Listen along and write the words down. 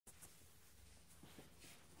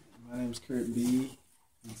name's Kurt B,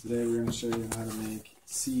 and today we're going to show you how to make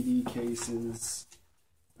CD cases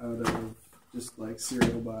out of just like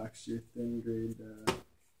cereal box, your thin grade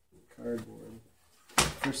cardboard.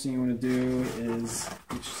 First thing you want to do is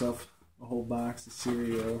get yourself a whole box of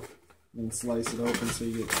cereal and then slice it open so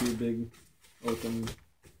you get two big open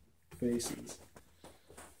faces.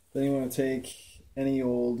 Then you want to take any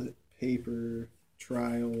old paper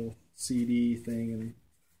trial CD thing and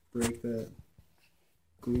break that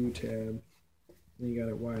glue tab. Then you got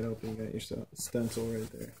it wide open, you got your stencil right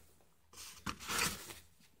there.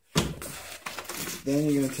 Then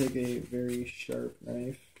you're going to take a very sharp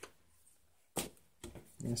knife. I'm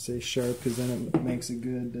going to say sharp because then it makes a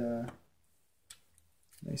good,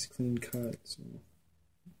 nice clean cut. So,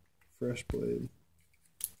 fresh blade.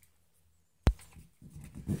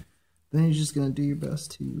 Then you're just going to do your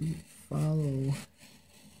best to follow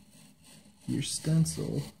your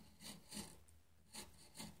stencil.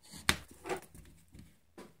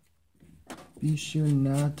 Be sure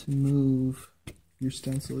not to move your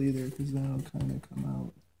stencil either, because that'll kind of come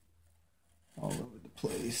out all over the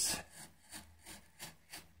place.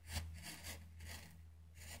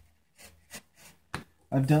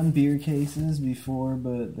 I've done beer cases before,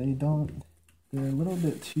 but they're a little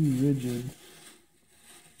bit too rigid,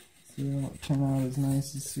 so they don't turn out as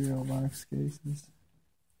nice as cereal box cases.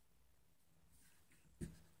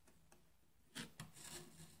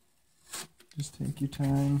 Just take your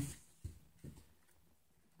time.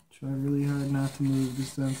 Try really hard not to move the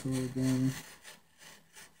stencil again.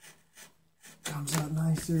 Comes out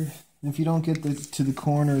nicer. And if you don't get to the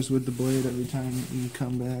corners with the blade every time, you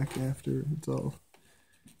come back after it's all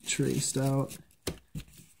traced out.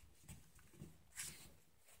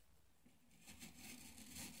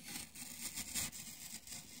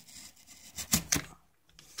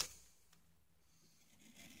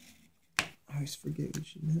 I always forget we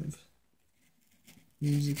should have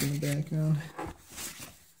music in the background.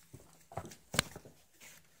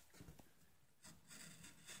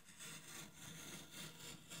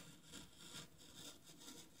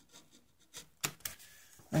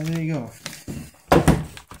 Alright, there you go.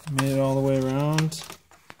 Made it all the way around. Just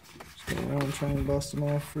go around and try and bust them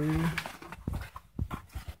all free.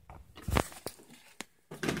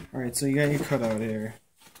 Alright, so you got your cutout here.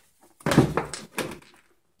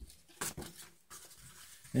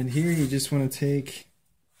 And here you just want to take,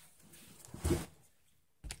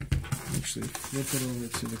 actually flip it over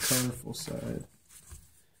to the colorful side.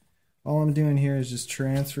 All I'm doing here is just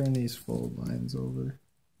transferring these fold lines over,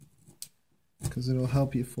 because it'll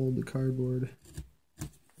help you fold the cardboard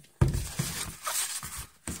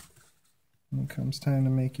when it comes time to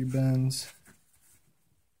make your bends.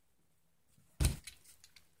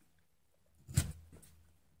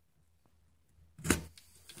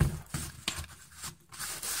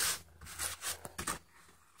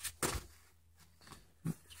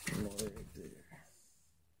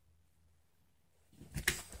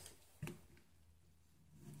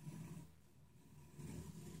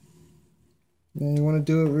 And you want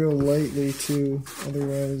to do it real lightly too,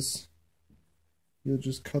 otherwise you'll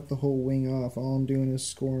just cut the whole wing off. All I'm doing is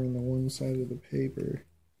scoring the one side of the paper.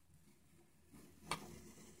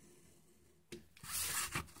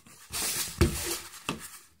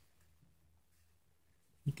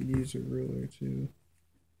 You could use a ruler too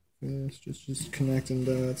for this, just connecting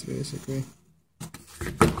dots basically.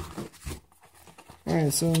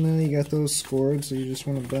 Alright, so now you got those scored, so you just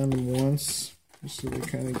want to bend them once, just so they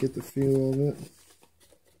kind of get the feel of it.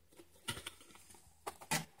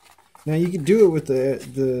 Now you can do it with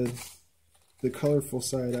the colorful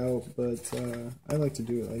side out, but I like to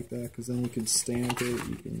do it like that because then you can stamp it,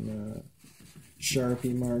 you can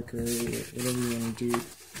Sharpie marker, whatever you want to do.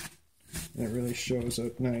 And it really shows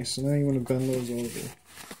up nice. So now you want to bend those over.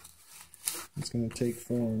 It's going to take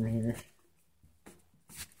form here.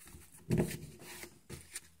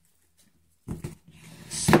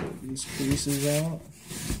 Spread these creases out.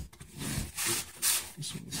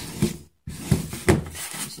 This one's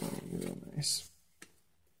all real nice.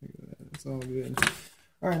 Look at that, it's all good.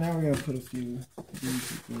 Alright, now we're going to put a few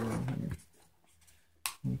people in here.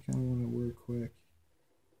 You kind of want to work quick.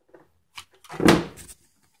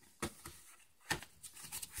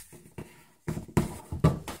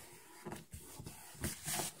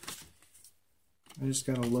 I just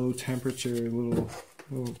got a low temperature little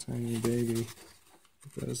tiny baby.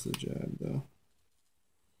 That does the job though.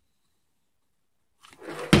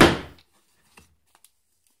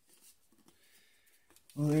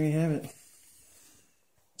 Well, there you have it.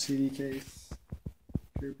 CD case,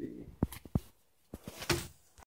 Kirby.